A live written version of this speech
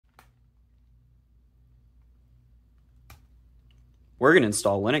we're gonna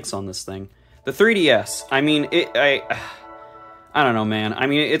install Linux on this thing. The 3DS, I mean, I don't know, man. I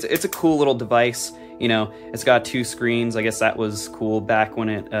mean, it's a cool little device. You know, it's got 2 screens. I guess that was cool back when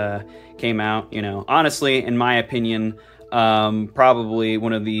it came out. You know, honestly, in my opinion, probably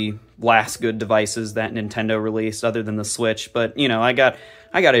one of the last good devices that Nintendo released, other than the Switch. But you know, I got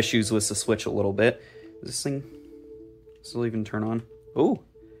issues with the Switch a little bit. Does this thing still even turn on? Oh,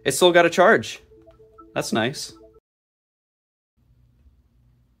 it's still got a charge. That's nice.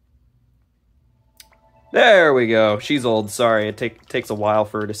 There we go. She's old. Sorry, it takes a while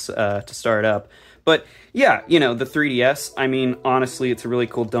for her to start up. But yeah, you know, the 3DS, I mean, honestly, it's a really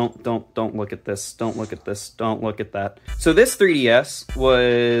cool. Don't look at this. Don't look at this. Don't look at that. So this 3DS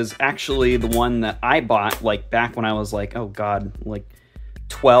was actually the one that I bought, like, back when I was like, oh god, like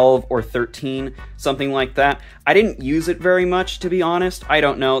 12 or 13, something like that. I didn't use it very much, to be honest. I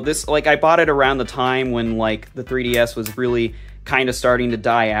don't know. This, like, I bought it around the time when, like, the 3DS was really kind of starting to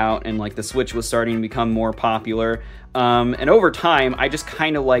die out and, like, the Switch was starting to become more popular. And over time, I just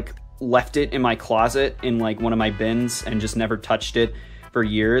kind of, like, left it in my closet in, like, one of my bins and just never touched it for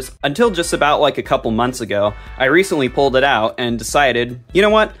years. Until just about, like, a couple months ago, I recently pulled it out and decided, you know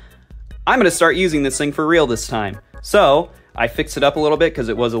what? I'm gonna start using this thing for real this time. So I fixed it up a little bit because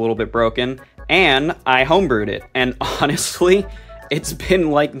it was a little bit broken, and I homebrewed it. And honestly, it's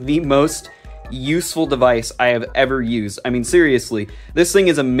been like the most useful device I have ever used. I mean, seriously, this thing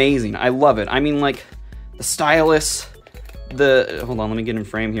is amazing. I love it. I mean, like, the stylus, hold on, let me get in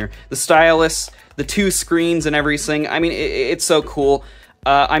frame here. The stylus, the 2 screens and everything. I mean, it's so cool.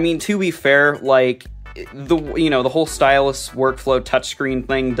 I mean, to be fair, like, the whole stylus workflow touchscreen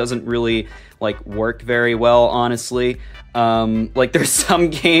thing doesn't really, like, work very well, honestly. Like, there's some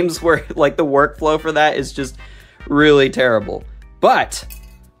games where, like, the workflow for that is just really terrible. But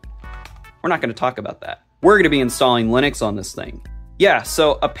we're not going to talk about that. We're going to be installing Linux on this thing. Yeah,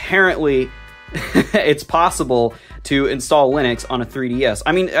 so apparently it's possible to install Linux on a 3DS.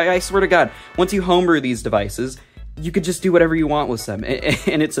 I mean, I swear to God, once you homebrew these devices, you could just do whatever you want with them,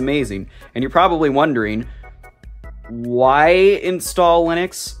 and it's amazing. And you're probably wondering, why install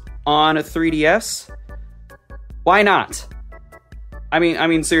Linux on a 3DS? Why not? I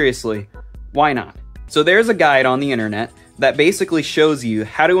mean, seriously, why not? So there's a guide on the internet that basically shows you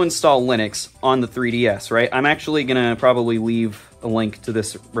how to install Linux on the 3DS, right? I'm actually gonna probably leave a link to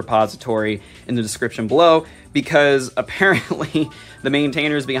this repository in the description below, because apparently the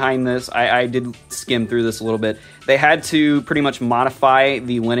maintainers behind this, I did skim through this a little bit, they had to pretty much modify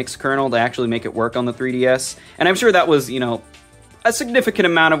the Linux kernel to actually make it work on the 3DS, and I'm sure that was, you know, a significant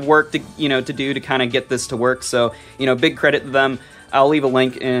amount of work to, you know, to do to kind of get this to work, so, you know, big credit to them. I'll leave a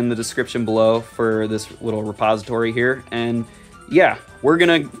link in the description below for this little repository here, and yeah, we're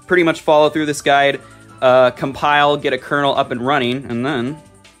gonna pretty much follow through this guide, compile, get a kernel up and running, and then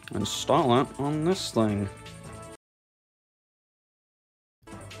install it on this thing.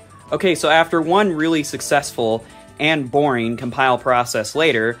 Okay, so after one really successful and boring compile process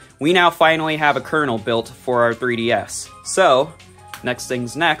later, we now finally have a kernel built for our 3DS. So, next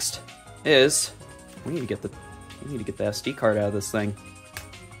thing's next is, we need to get the SD card out of this thing.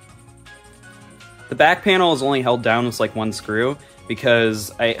 The back panel is only held down with like one screw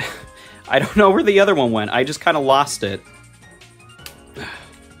because I don't know where the other one went. I just kind of lost it.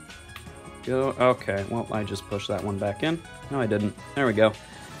 Go. Okay, well, I just pushed that one back in. No, I didn't. There we go.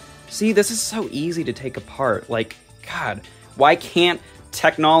 See, this is so easy to take apart. Like, God, why can't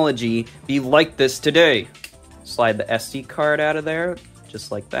technology be like this today? Slide the SD card out of there,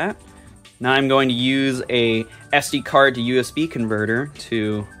 just like that. Now I'm going to use a SD card to USB converter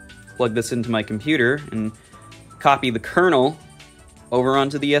to plug this into my computer and copy the kernel over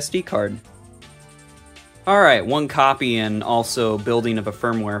onto the SD card. Alright, one copy and also building of a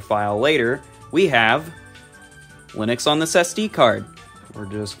firmware file later, we have Linux on this SD card. We're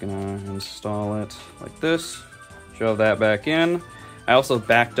just gonna install it like this, shove that back in. I also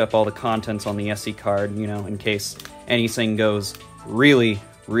backed up all the contents on the SD card, you know, in case anything goes really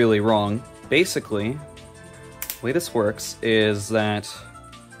wrong. Basically, the way this works is that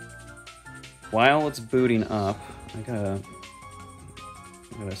while it's booting up, I gotta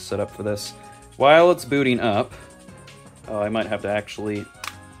set up for this. While it's booting up, oh, I might have to actually,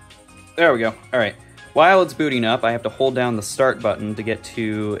 there we go. All right, while it's booting up, I have to hold down the start button to get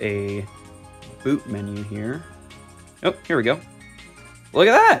to a boot menu here. Oh, here we go. Look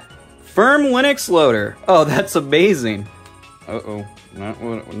at that! Firm Linux loader. Oh, that's amazing. Uh-oh.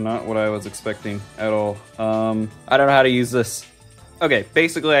 Not what I was expecting at all. I don't know how to use this. Okay,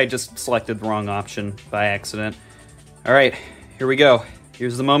 basically I just selected the wrong option by accident. Alright, here we go.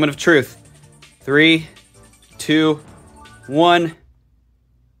 Here's the moment of truth. 3, 2, 1,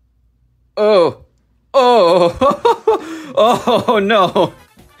 Oh. Oh. Oh, no.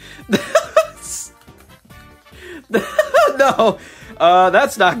 No.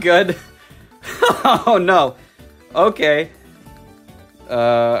 That's not good. Oh, no. Okay.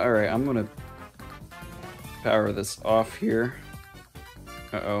 Alright, I'm gonna power this off here.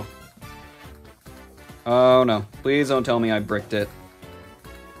 Uh-oh. Oh, no. Please don't tell me I bricked it.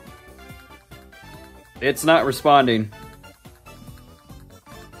 It's not responding.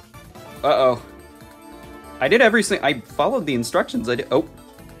 Uh-oh. I did everything. I followed the instructions. I did. Oh.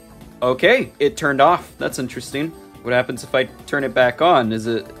 Okay. It turned off. That's interesting. What happens if I turn it back on? Is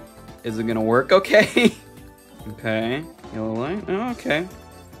it gonna work? Okay. Okay. Yellow light. Oh, okay.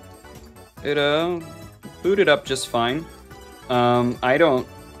 It booted up just fine. I don't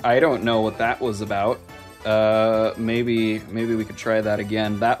know what that was about. Maybe we could try that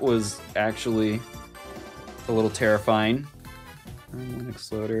again. That was actually a little terrifying.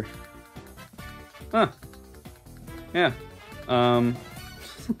 Linux loader. Huh. Yeah.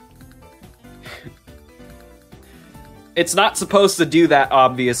 It's not supposed to do that,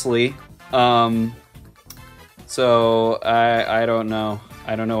 obviously. So I don't know.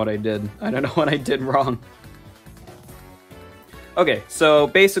 I don't know what I did. I don't know what I did wrong. Okay, so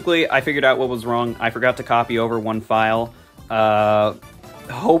basically I figured out what was wrong. I forgot to copy over one file.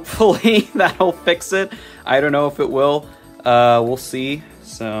 Hopefully that'll fix it. I don't know if it will. We'll see.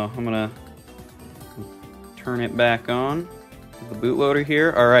 So I'm gonna turn it back on. The bootloader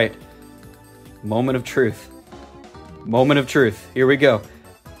here. All right. Moment of truth. Moment of truth. Here we go.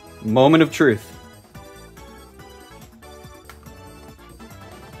 Moment of truth.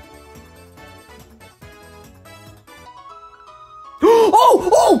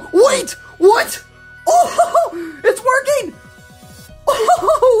 Oh, wait! What? Oh, it's working!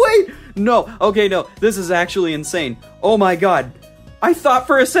 Oh, wait! No, okay, no. This is actually insane. Oh my god. I thought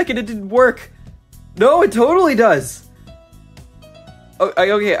for a second it didn't work. No, it totally does.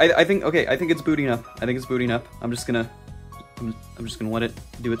 Okay, I think it's booting up. I think it's booting up. I'm just gonna let it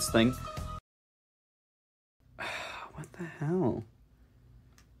do its thing. What the hell?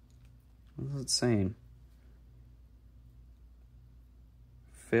 What is it saying?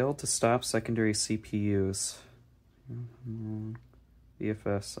 Failed to stop secondary CPUs.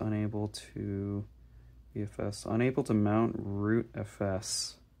 BFS unable to mount root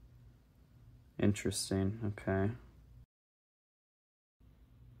FS. Interesting. Okay.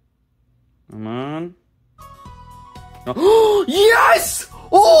 Come on. Oh, yes!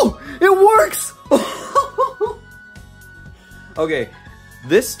 Oh, it works! Okay,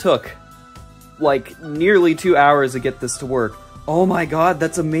 this took like nearly 2 hours to get this to work. Oh my god,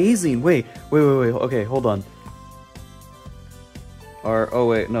 that's amazing. Wait. Okay, hold on. Oh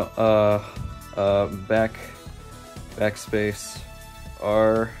wait, no. Backspace.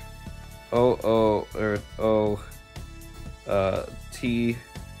 T.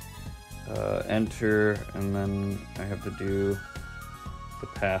 Enter, and then I have to do the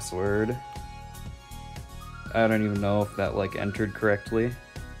password. I don't even know if that like entered correctly.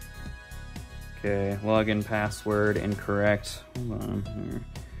 Okay, login password incorrect. Hold on here.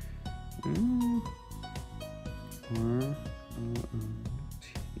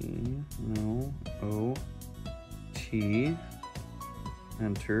 T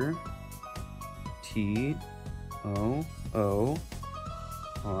enter T-O-O-R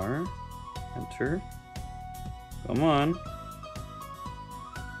enter. Come on.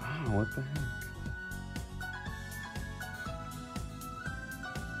 Oh, what the heck?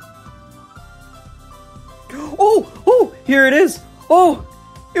 Oh, here it is. Oh,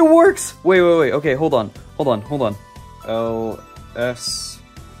 it works. Wait. Okay, hold on. LS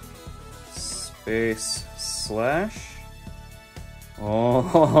space slash.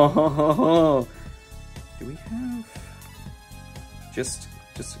 Oh, do we have just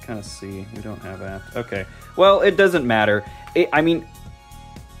to kind of see? We don't have app. Okay, well, it doesn't matter. I mean,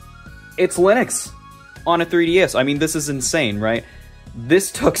 it's Linux on a 3DS. I mean, this is insane, right?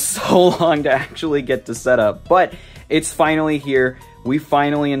 This took so long to actually get to set up, but it's finally here. We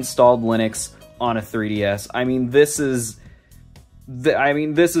finally installed Linux on a 3DS. I mean, this is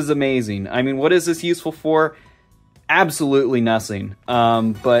amazing. I mean, what is this useful for? Absolutely nothing.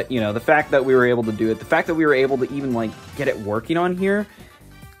 But you know, the fact that we were able to do it, the fact that we were able to even like get it working on here,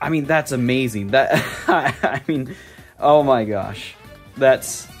 I mean, that's amazing. That I mean, oh my gosh,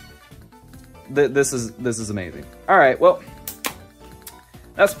 this is amazing. All right, well,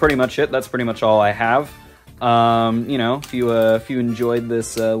 that's pretty much it. That's pretty much all I have. You know, if you enjoyed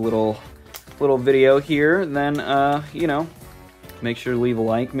this little video here, then you know, make sure to leave a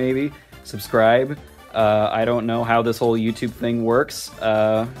like, maybe subscribe. I don't know how this whole YouTube thing works.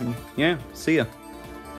 Yeah, see ya.